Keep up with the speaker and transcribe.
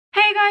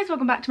Hi guys,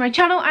 welcome back to my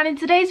channel, and in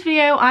today's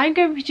video I'm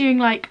going to be doing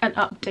like an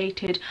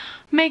updated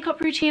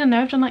makeup routine. I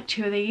know I've done like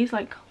two of these,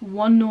 like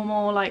one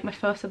normal, like my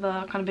first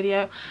ever kind of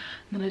video,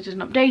 and then I did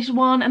an updated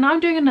one, and I'm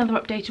doing another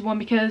updated one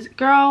because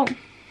girl,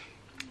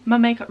 my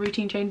makeup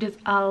routine changes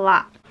a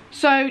lot.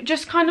 So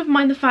just kind of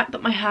mind the fact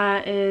that my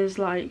hair is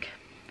like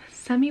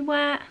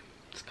semi-wet.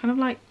 It's kind of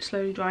like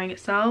slowly drying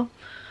itself,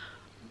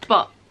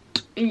 but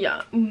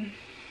yeah.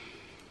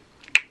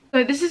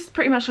 So this is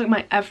pretty much like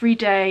my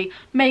everyday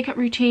makeup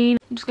routine.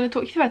 I'm just going to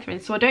talk you through everything.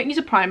 So I don't use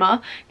a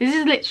primer. This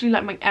is literally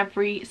like my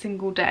every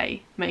single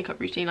day makeup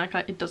routine. Like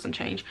it doesn't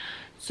change.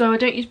 So I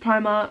don't use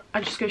primer.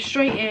 I just go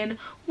straight in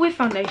with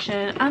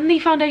foundation. And the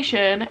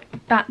foundation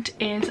that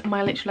is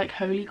my literally like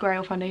holy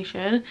grail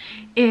foundation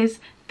is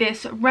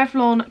this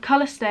Revlon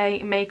Colour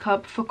Stay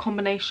makeup for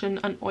combination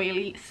and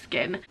oily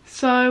skin.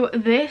 So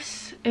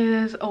this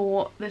is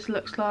what this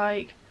looks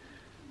like.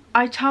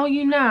 I tell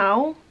you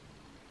now,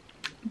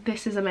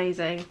 this is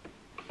amazing,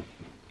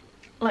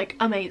 like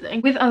amazing.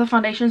 With other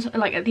foundations,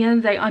 like at the end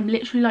of the day I'm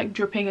literally like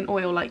dripping in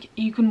oil, like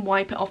you can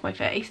wipe it off my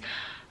face,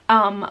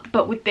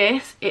 but with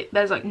this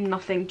there's like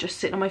nothing just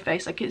sitting on my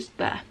face, like it's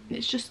there,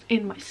 it's just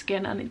in my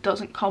skin and it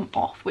doesn't come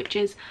off, which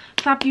is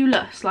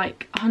fabulous.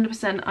 Like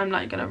 100% I'm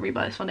like gonna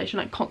rebuy this foundation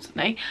like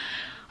constantly.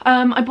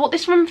 I bought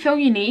this from Feel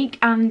Unique,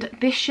 and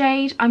this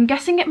shade, I'm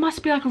guessing it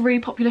must be like a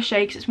really popular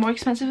shade because it's more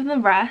expensive than the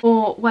rest,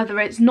 or whether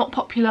it's not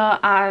popular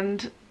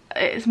and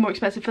it's more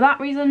expensive for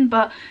that reason,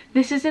 but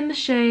this is in the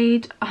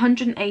shade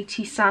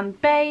 180 Sand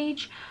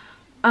Beige,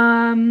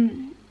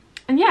 and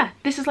yeah,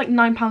 this is like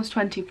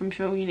 £9.20 from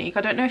Feel Unique.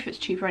 I don't know if it's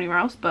cheaper anywhere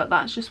else, but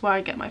that's just where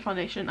I get my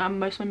foundation and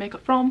most of my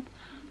makeup from.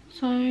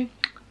 So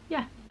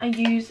yeah, I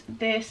use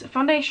this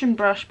foundation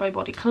brush by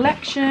Body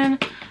Collection.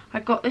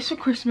 I got this for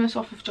Christmas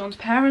off of John's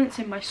parents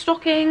in my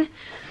stocking,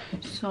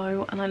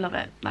 so, and I love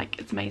it, like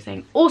it's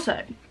amazing.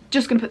 Also,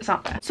 just gonna put this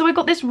out there, so I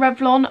got this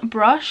Revlon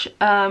brush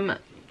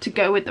to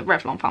go with the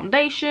Revlon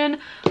foundation,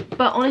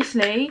 but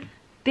honestly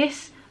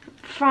this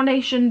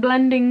foundation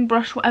blending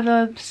brush,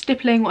 whatever,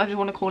 stippling, whatever you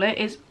want to call it,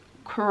 is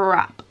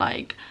crap.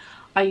 Like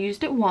I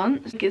used it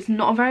once, it's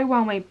not a very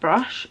well made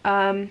brush.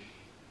 I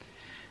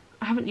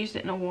haven't used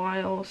it in a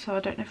while, so I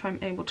don't know if I'm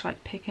able to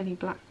like pick any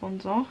black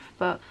ones off,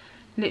 but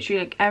literally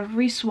like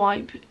every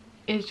swipe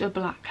is just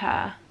black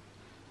hair.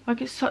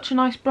 Like it's such a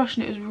nice brush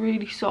and it was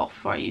really soft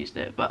before I used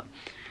it, but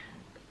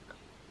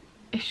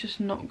it's just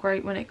not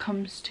great when it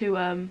comes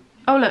to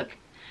oh look,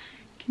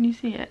 can you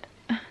see it?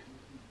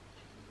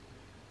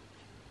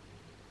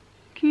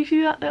 Can you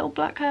see that little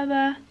black hair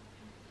there?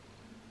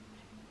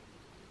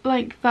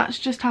 Like that's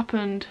just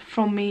happened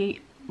from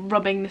me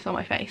rubbing this on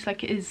my face.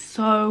 Like it is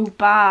so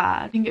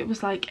bad. I think it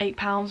was like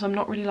 £8. I'm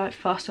not really like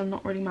fussed, I'm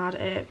not really mad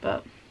at it,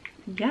 but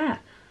yeah.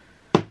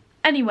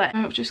 Anyway,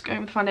 I was just going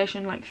with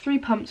foundation, like 3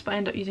 pumps, but I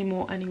end up using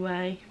more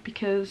anyway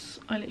because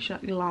I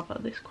literally like lather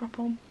this crap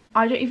on.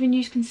 I don't even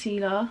use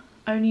concealer.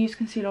 I only use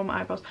concealer on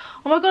my eyebrows.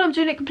 Oh my god, I'm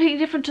doing it completely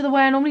different to the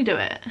way I normally do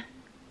it.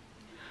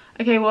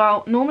 Okay,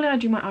 well, normally I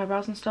do my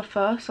eyebrows and stuff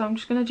first, so I'm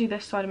just going to do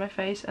this side of my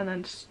face and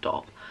then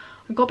stop.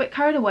 I got a bit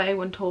carried away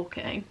when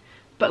talking,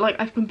 but like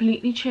I've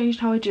completely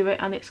changed how I do it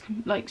and it's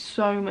like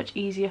so much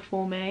easier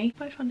for me.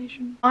 My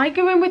foundation. I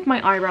go in with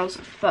my eyebrows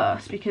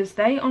first because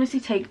they honestly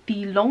take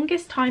the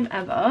longest time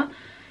ever.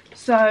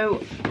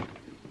 So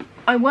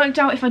I worked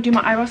out if I do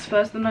my eyebrows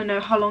first, then I know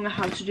how long I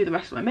have to do the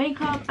rest of my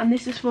makeup, and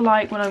this is for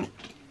like when I'm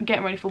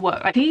getting ready for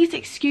work. Like, please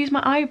excuse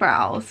my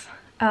eyebrows.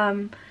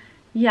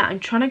 Yeah, I'm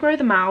trying to grow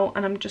them out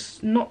and I'm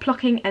just not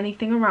plucking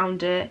anything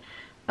around it.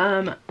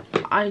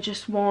 I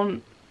just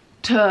want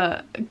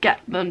to get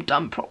them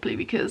done properly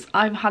because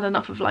I've had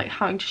enough of like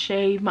having to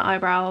shave my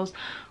eyebrows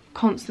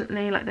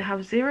constantly. Like they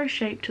have zero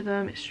shape to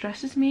them, it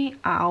stresses me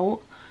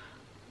out.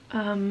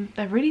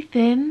 They're really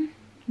thin,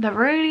 they're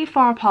really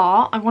far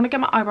apart. I want to get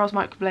my eyebrows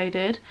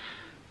microbladed,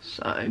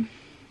 so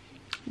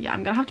yeah,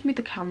 I'm gonna have to move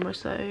the camera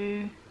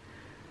so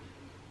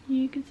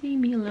you can see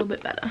me a little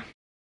bit better.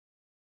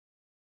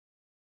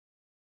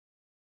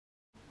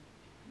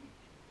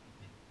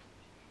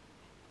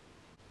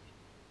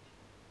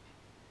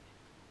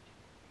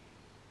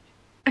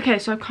 Okay,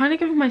 so I've kind of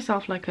given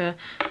myself like a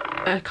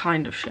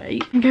kind of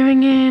shape. I'm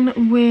going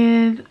in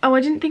with, oh,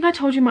 I didn't think I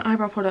told you my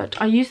eyebrow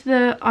product. I use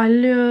the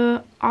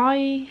Allure,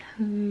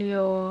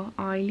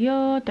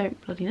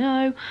 don't bloody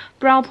know,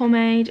 brow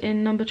pomade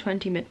in number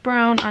 20 mid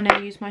brown, and I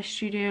use my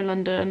Studio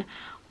London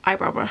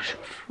eyebrow brush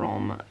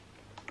from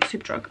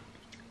Superdrug.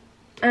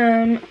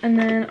 And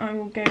then I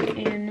will go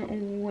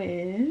in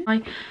with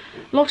my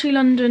Lottie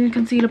London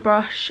concealer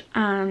brush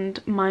and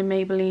my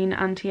Maybelline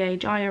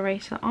Anti-Age Eye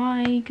Eraser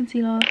Eye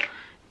Concealer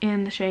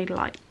in the shade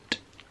Light,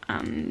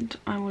 and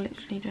I will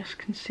literally just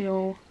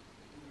conceal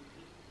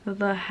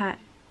the heck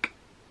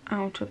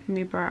out of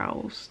my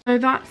brows. So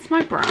that's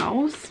my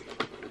brows,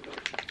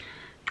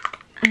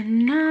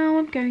 and now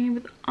I'm going in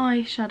with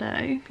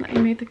eyeshadow. Let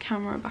me move the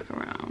camera back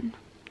around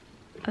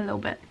a little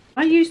bit.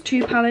 I use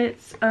 2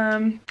 palettes,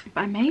 but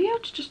I may be able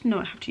to just, no,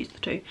 I have to use the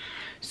 2.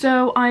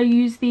 So I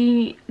use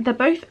they're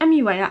both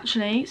MUA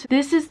actually. So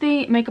this is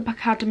the Makeup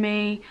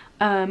Academy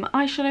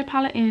eyeshadow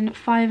palette in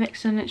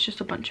 5X, and it's just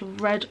a bunch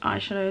of red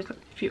eyeshadows, like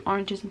a few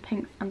oranges and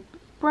pinks and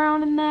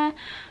brown in there.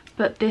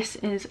 But this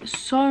is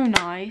so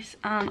nice,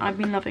 and I've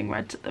been loving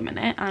reds at the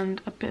minute,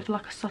 and a bit of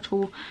like a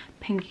subtle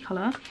pinky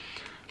colour.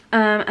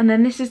 And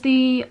then this is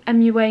the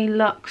MUA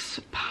Luxe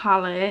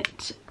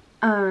palette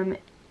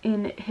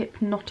in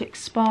Hypnotic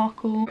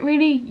Sparkle. I don't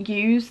really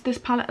use this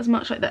palette as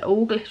much, like they're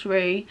all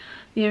glittery.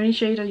 The only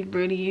shade I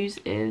really use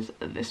is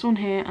this one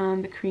here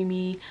and the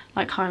creamy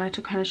like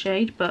highlighter kind of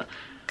shade, but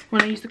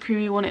when I use the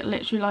creamy one it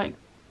literally like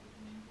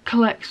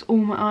collects all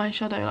my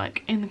eyeshadow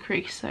like in the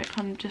crease, so it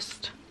kind of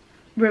just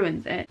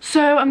ruins it.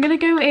 So I'm gonna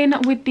go in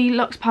with the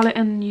Luxe palette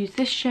and use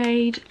this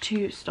shade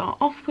to start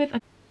off with.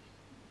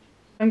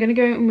 I'm gonna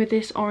go in with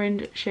this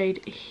orange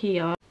shade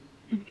here.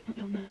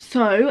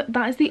 So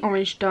that is the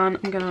orange done.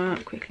 I'm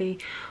gonna quickly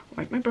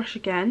wipe my brush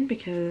again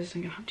because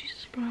I'm gonna have to use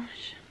this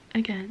brush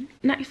again.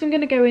 Next I'm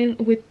gonna go in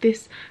with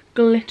this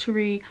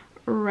glittery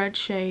red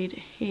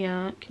shade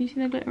here. Can you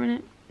see the glitter in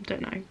it? I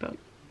don't know, but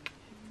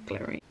it's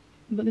glittery.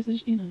 But this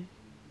is, you know.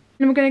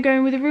 And we're going to go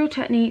in with the Real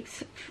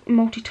Techniques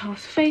multitask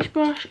face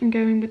brush and go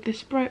in with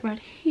this bright red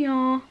here.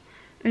 Only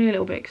a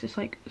little bit because it's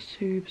like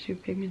super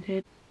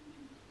pigmented.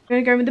 I'm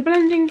going to go in with the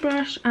blending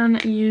brush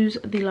and use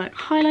the like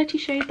highlighty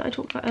shade that I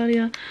talked about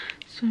earlier.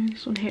 So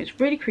this one here is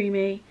really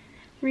creamy,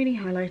 really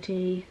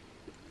highlighty,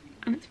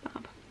 and it's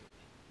fab.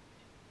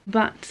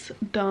 That's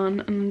done,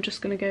 and I'm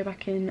just going to go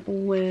back in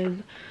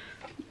with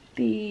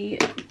the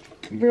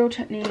Real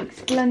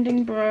Techniques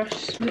blending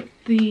brush with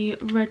the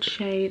red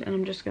shade, and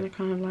I'm just going to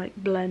kind of like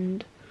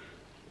blend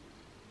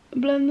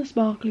the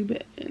sparkly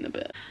bit in a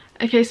bit.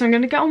 Okay, so I'm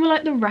going to get on with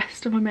like the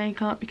rest of my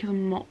makeup because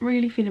I'm not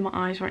really feeling my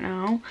eyes right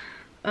now,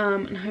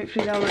 and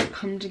hopefully they'll like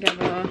come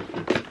together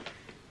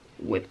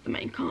with the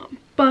makeup.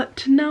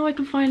 But now I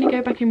can finally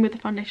go back in with the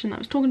foundation that I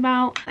was talking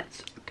about.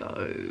 Let's go.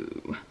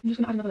 I'm just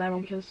going to add another layer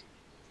on because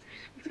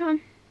it's gone.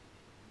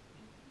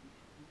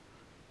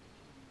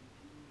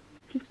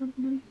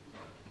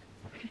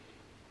 Okay.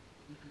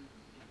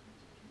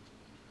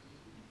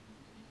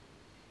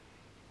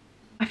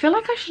 I feel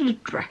like I should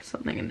address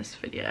something in this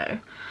video.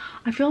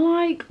 I feel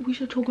like we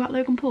should talk about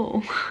Logan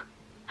Paul.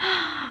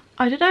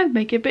 I don't know,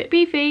 make it a bit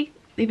beefy,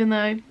 even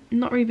though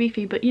not really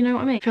beefy, but you know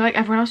what I mean. I feel like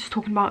everyone else is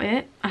talking about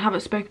it. I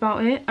haven't spoke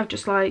about it. I've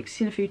just like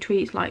seen a few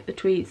tweets, like the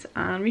tweets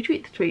and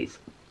retweet the tweets.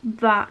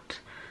 That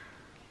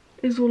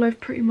is all I've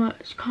pretty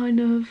much kind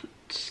of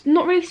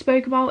not really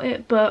spoke about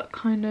it, but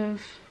kind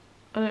of,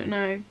 I don't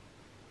know,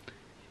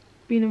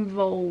 being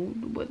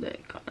involved with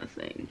it kind of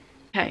thing.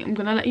 Okay, I'm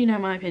gonna let you know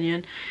my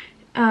opinion.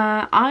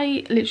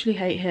 I literally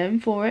hate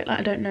him for it. Like,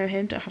 I don't know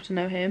him, don't have to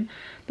know him.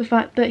 The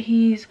fact that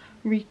he's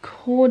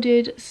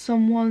recorded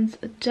someone's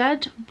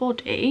dead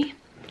body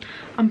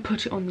and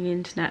put it on the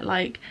internet,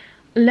 like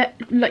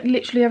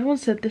literally everyone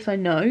said this, I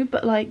know,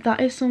 but like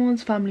that is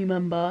someone's family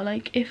member.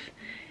 Like if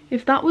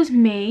that was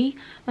me,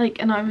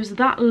 like, and I was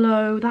that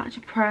low, that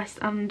depressed,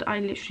 and I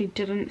literally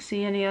didn't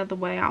see any other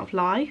way out of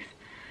life,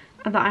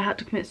 and that I had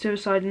to commit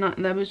suicide, and that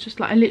there was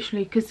just like, I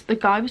literally, because the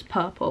guy was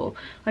purple,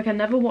 like I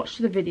never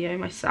watched the video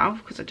myself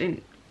because I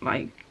didn't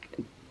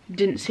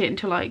see it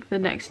until like the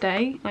next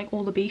day, like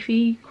all the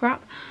beefy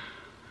crap.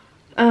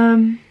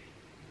 So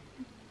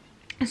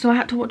I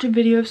had to watch a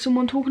video of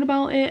someone talking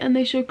about it, and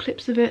they showed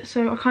clips of it,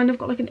 so I kind of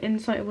got like an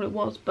insight of what it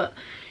was. But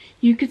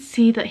you could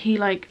see that he,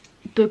 like,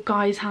 the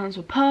guy's hands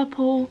were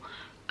purple,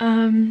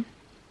 and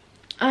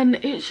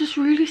it's just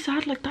really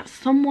sad. Like, that's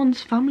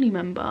someone's family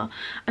member,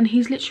 and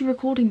he's literally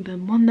recording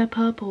them when they're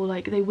purple.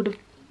 Like, they would have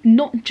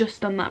not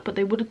just done that, but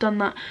they would have done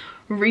that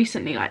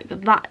recently. Like,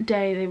 that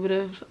day they would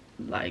have,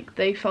 like,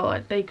 they felt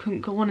like they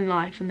couldn't go on in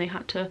life, and they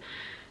had to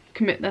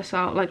commit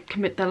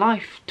their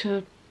life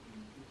to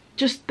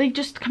they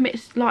just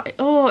commit, like,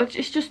 oh,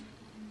 it's just,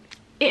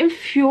 it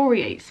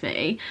infuriates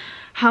me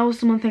how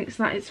someone thinks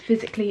that it's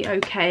physically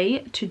okay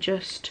to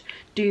just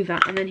do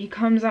that. And then he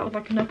comes out with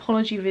like an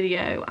apology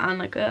video and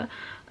like a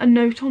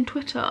note on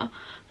Twitter,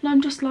 and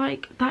I'm just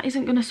like, that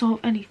isn't going to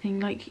solve anything.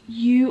 Like,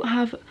 you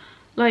have,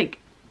 like,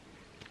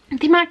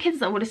 the amount of kids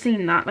that would have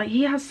seen that, like,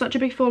 he has such a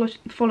big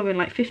following,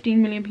 like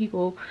 15 million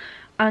people,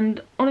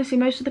 and honestly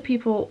most of the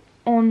people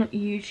on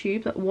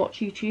YouTube that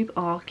watch YouTube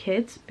are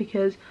kids,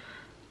 because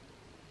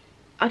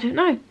I don't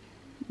know,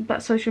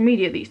 that's social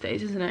media these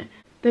days, isn't it?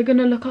 They're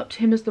gonna look up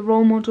to him as the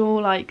role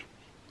model, like,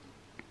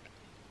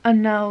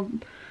 and now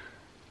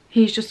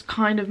he's just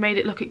kind of made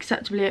it look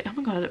acceptably, oh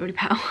my god, I look really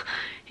pale.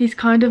 He's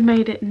kind of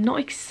made it, not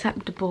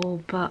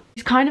acceptable, but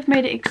he's kind of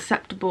made it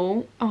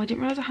acceptable. Oh, I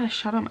didn't realise I had a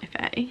shadow on my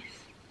face.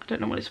 I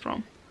don't know what it's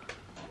from.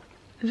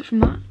 Is it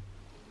from that?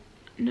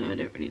 No, I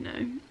don't really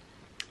know.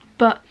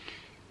 But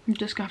I'm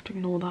just gonna have to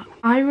ignore that.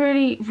 I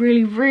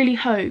really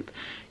hope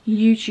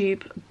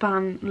YouTube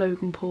ban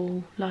Logan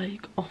Paul,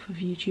 like, off of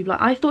YouTube.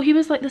 Like, I thought he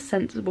was like the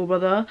sensible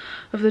brother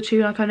of the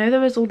two. Like, I know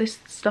there was all this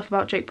stuff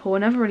about Jake Paul, I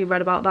never really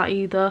read about that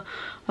either.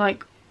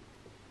 Like,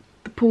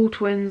 the Paul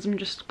twins, I'm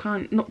just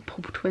kind of, not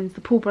Paul twins,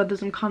 the Paul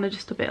brothers, I'm kind of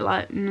just a bit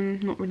like,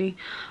 not really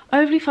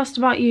overly fussed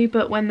about you,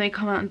 but when they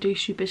come out and do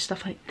stupid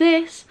stuff like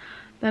this,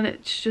 then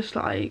it's just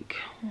like,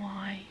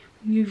 why?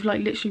 You've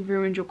like literally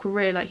ruined your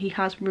career. Like, he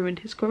has ruined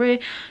his career.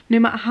 No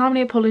matter how many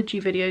apology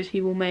videos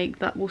he will make,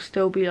 that will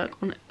still be like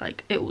on,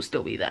 like it will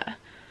still be there.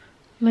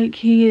 Like,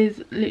 he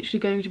is literally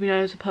going to be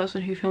known as a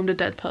person who filmed a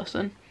dead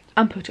person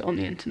and put it on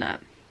the internet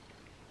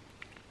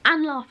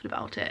and laughed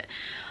about it.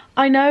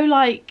 I know,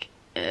 like,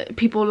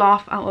 people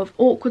laugh out of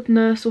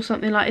awkwardness or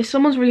something. Like, if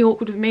someone's really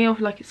awkward with me, or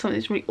like it's something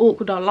that's really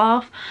awkward, I'll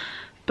laugh.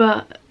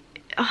 But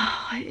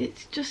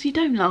it's just, you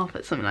don't laugh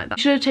at something like that.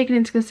 You should have taken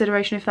into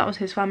consideration, if that was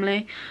his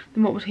family,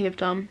 then what would he have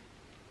done?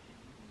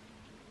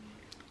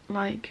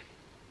 Like,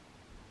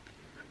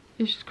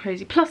 it's just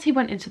crazy. Plus, he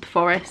went into the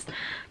forest.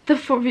 The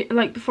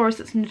forest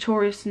that's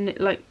notoriously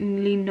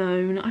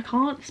known. I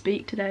can't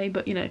speak today,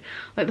 but you know,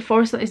 like the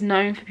forest that is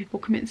known for people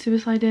committing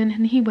suicide in,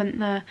 and he went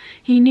there.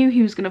 He knew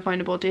he was going to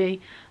find a body.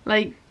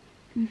 Like,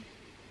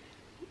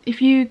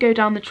 if you go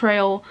down the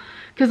trail,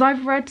 because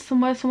I've read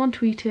somewhere, someone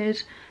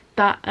tweeted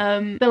that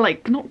they're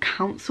like, not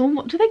council,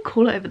 what do they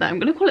call it over there? I'm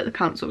going to call it the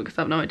council because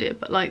I have no idea,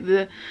 but like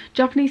the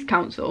Japanese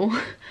council,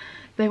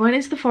 they went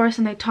into the forest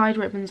and they tied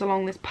ribbons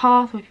along this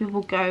path where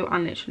people go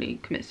and literally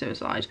commit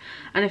suicide.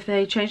 And if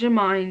they change their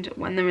mind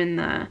when they're in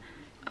there,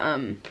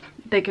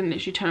 they can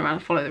literally turn around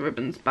and follow the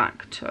ribbons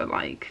back to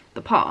like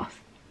the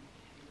path.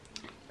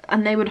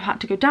 And they would have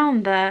had to go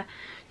down there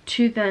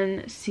to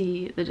then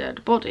see the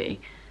dead body.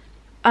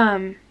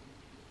 So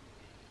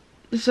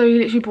he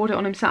literally brought it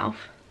on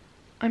himself.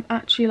 I'm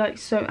actually like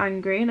so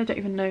angry, and I don't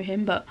even know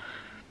him, but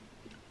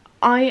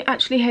I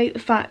actually hate the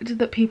fact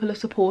that people are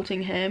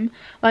supporting him.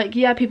 Like,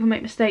 yeah, people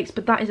make mistakes,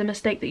 but that is a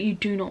mistake that you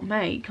do not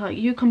make. Like,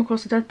 you come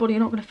across a dead body, you're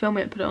not going to film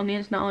it and put it on the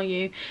internet, are you?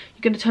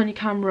 You're going to turn your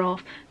camera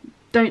off.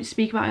 Don't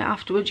speak about it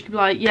afterwards. You can be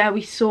like, yeah,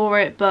 we saw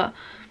it, but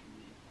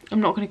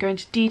I'm not going to go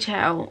into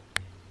detail.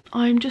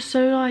 I'm just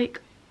so like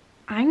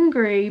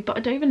angry, but I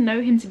don't even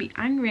know him to be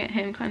angry at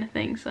him, kind of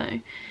thing. So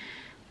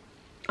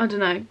I don't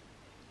know.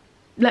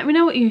 Let me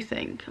know what you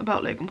think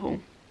about Logan Paul,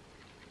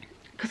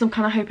 because I'm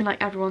kind of hoping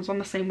like everyone's on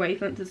the same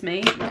wavelength as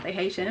me, that they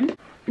hate him.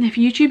 And if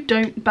YouTube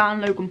don't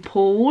ban Logan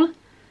Paul,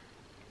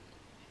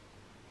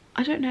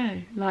 I don't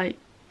know, like,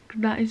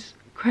 that is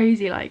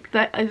crazy. Like,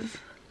 that is,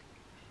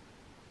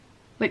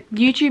 like,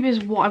 YouTube is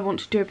what I want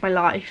to do with my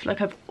life.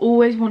 Like, I've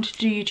always wanted to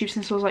do YouTube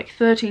since I was like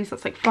 13, so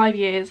that's like 5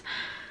 years.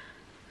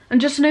 And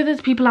just to know there's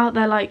people out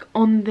there like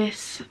on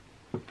this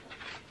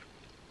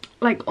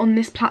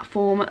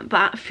platform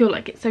that feel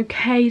like it's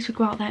okay to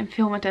go out there and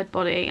film a dead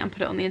body and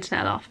put it on the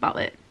internet and laugh about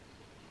it.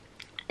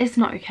 It's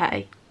not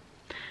okay.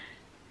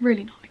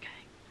 Really not okay.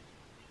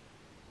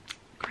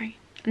 Great.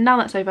 And now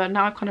that's over,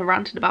 now I've kind of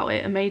ranted about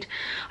it and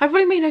I've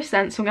really made no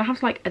sense, so I'm gonna have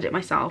to like edit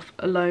myself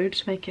a load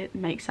to make it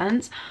make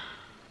sense.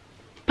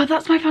 But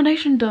that's my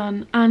foundation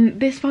done, and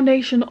this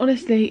foundation,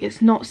 honestly,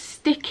 it's not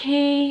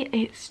sticky,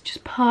 it's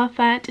just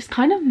perfect. It's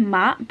kind of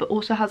matte, but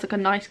also has like a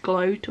nice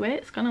glow to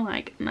it. It's kind of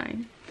like nice.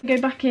 Go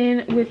back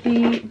in with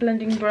the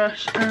blending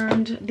brush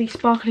and the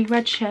sparkly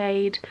red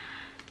shade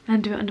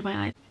and do it under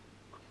my eyes.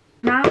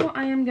 Now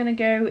I am going to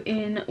go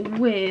in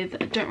with,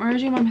 don't worry, I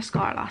do my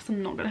mascara last,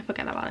 I'm not going to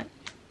forget about it,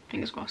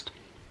 fingers crossed.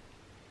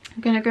 I'm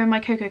going to go in my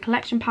Cocoa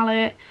Collection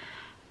palette.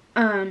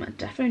 I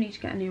definitely need to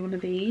get a new one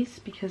of these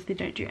because they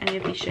don't do any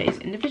of these shades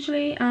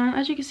individually, and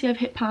as you can see I've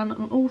hit pan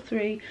on all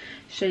three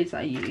shades that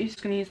I use.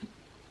 I'm going to use the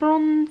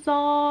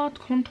bronzer,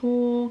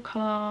 contour,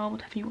 colour,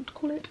 whatever you want to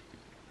call it,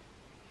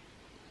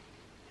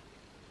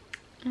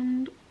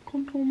 and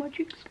contour my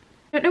cheeks.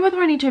 I don't know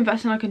whether I need to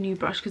invest in like a new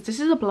brush because this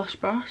is a blush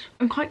brush.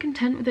 I'm quite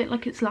content with it,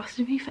 like it's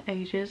lasted me for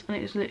ages and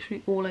it is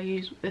literally all I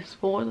use this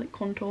for, like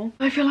contour.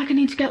 I feel like I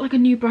need to get like a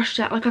new brush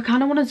set. Like I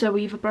kind of want a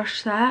Zoeva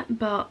brush set,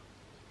 but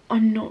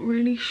I'm not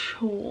really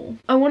sure.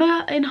 I want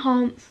to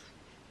enhance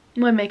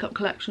my makeup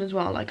collection as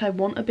well. Like I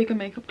want a bigger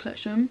makeup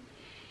collection.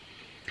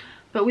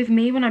 But with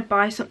me, when I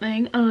buy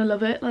something and I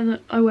love it, then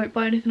I won't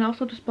buy anything else.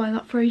 I'll just buy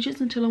that for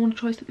ages until I want to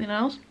try something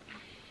else.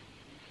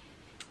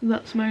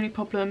 That's my only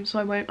problem, so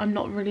I'm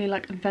not really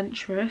like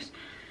adventurous.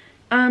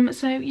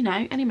 So you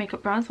know, any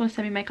makeup brands want to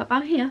send me makeup,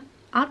 I'm here,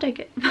 I'll take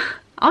it.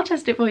 I'll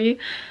test it for you,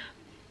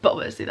 but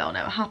obviously that'll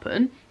never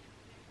happen.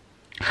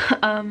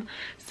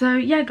 So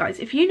yeah guys,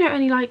 if you know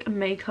any like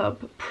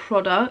makeup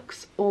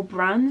products or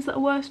brands that are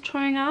worth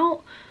trying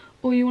out,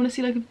 or you want to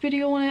see like a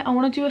video on it, I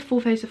want to do a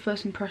full face of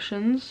first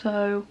impressions,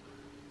 so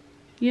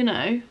you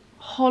know,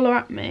 holler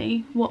at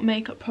me what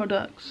makeup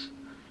products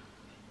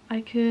I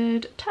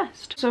could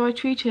test. So I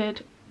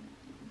tweeted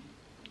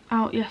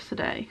out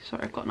yesterday,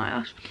 sorry I've got an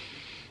eyelash.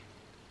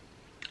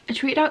 I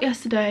tweeted out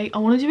yesterday I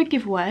want to do a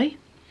giveaway.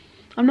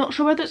 I'm not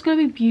sure whether it's going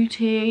to be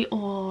beauty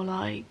or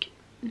like,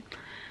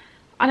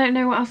 I don't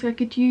know what else I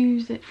could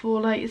use it for.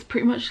 Like it's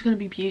pretty much going to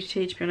be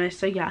beauty, to be honest.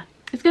 So yeah,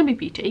 it's going to be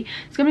beauty,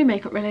 it's going to be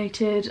makeup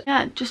related.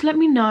 Yeah, just let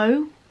me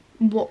know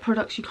what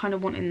products you kind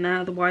of want in there,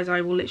 otherwise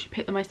I will literally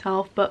pick them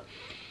myself. But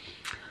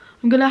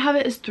I'm going to have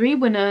it as 3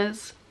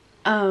 winners.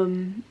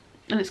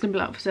 and it's gonna be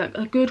like obviously like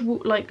a good,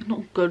 like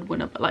not good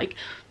winner, but like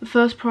the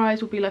first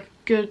prize will be like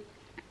a good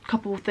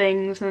couple of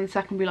things, and then the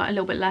second will be like a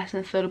little bit less,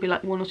 and the third will be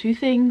like 1 or 2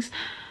 things.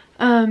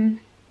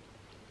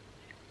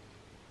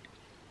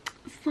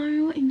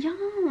 So yeah,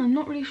 I'm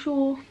not really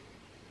sure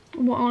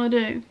what I want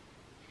to do.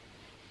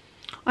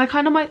 I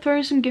kind of might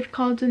throw some gift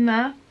cards in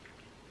there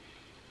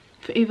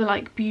for either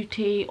like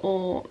beauty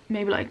or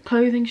maybe like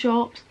clothing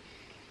shops,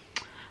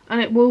 and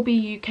it will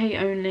be UK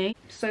only.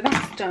 So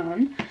that's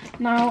done.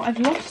 Now I've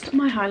lost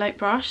my highlight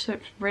brush, so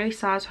it's really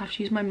sad, so I have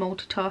to use my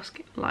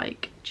multitask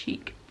like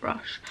cheek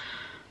brush,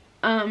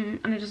 and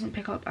it doesn't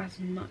pick up as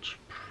much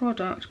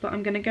product, but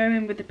I'm going to go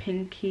in with the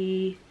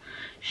pinky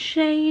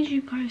shade.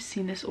 You guys have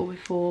seen this all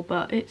before,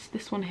 but it's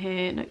this one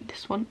here. No,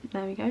 this one.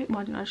 There we go.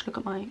 Why didn't I just look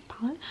at my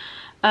palette?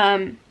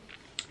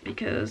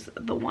 Because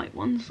the white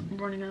one's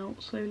running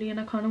out slowly, and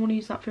I kind of want to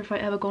use that for if I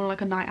ever go on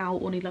like a night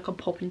out or need like a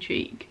popping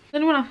cheek.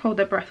 Anyone else hold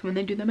their breath when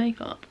they do their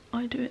makeup?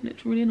 I do it, and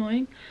it's really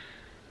annoying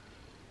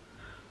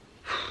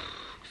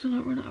because I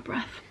don't run out of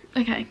breath.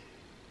 Okay,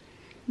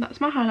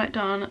 that's my highlight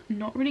done.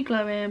 Not really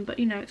glowing, but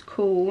you know, it's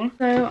cool.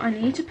 So I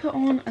need to put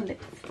on a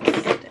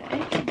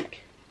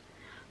lipstick,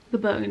 the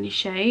burgundy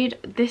shade.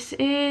 This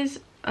is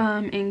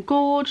in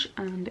Gorge,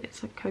 and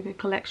it's a Coco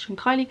collection,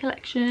 Kylie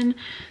collection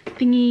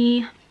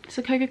thingy. It's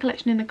a Coco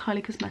collection in the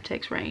Kylie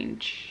Cosmetics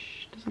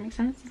range. Does that make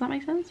sense? Does that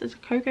make sense? It's a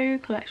Coco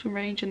collection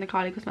range in the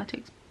Kylie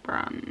Cosmetics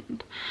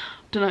brand.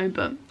 Don't know,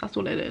 but that's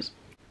all it is.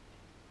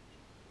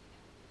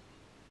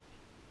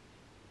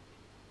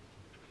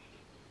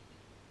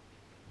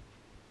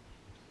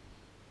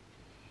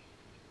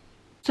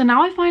 So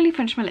now I finally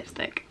finished my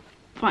lipstick.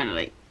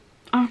 Finally.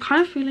 I'm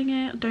kind of feeling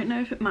it. I don't know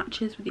if it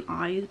matches with the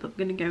eyes, but I'm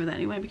going to go with it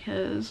anyway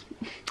because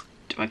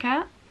do I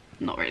care?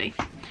 Not really.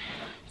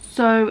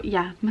 So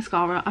yeah,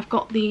 mascara. I've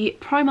got the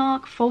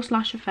Primark False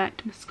Lash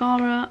Effect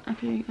mascara.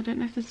 Okay, I don't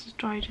know if this is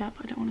dried yet,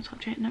 but I don't want to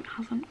touch it. No, it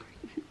hasn't.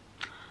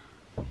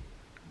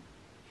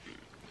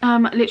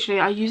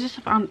 Literally, I use this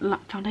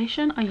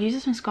foundation. I use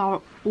this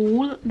mascara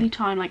all the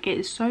time. Like, it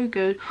is so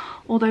good.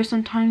 Although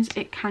sometimes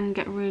it can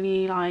get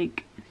really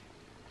like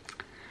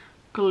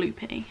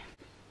gloopy.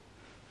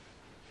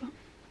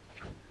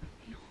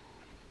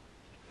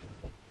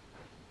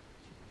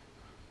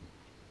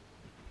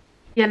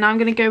 Yeah, now I'm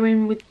going to go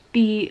in with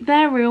the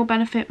Their Real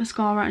Benefit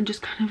mascara and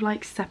just kind of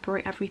like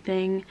separate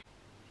everything.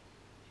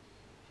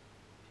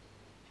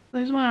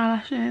 Those are my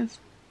eyelashes.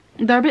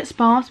 They're a bit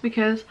sparse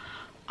because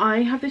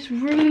I have this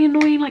really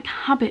annoying like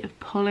habit of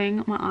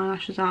pulling my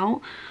eyelashes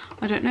out.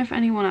 I don't know if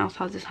anyone else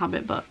has this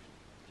habit, but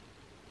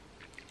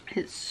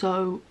it's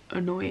so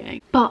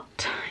annoying.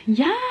 But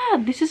yeah,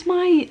 this is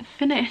my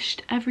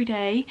finished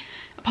everyday,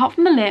 apart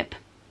from the lip,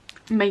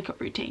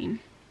 makeup routine.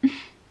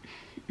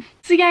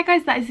 So yeah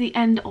guys, that is the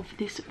end of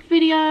this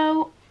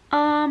video.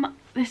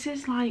 This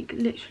is like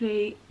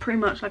literally pretty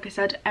much, like I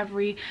said,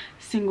 every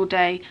single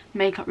day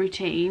makeup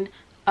routine,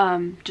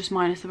 just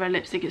minus the red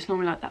lipstick. It's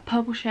normally like that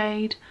purple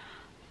shade.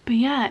 But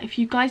yeah, if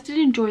you guys did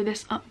enjoy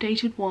this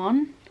updated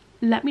one,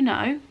 let me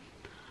know.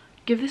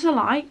 Give this a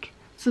like,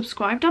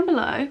 subscribe down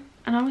below,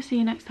 and I will see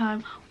you next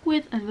time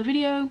with another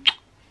video.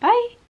 Bye!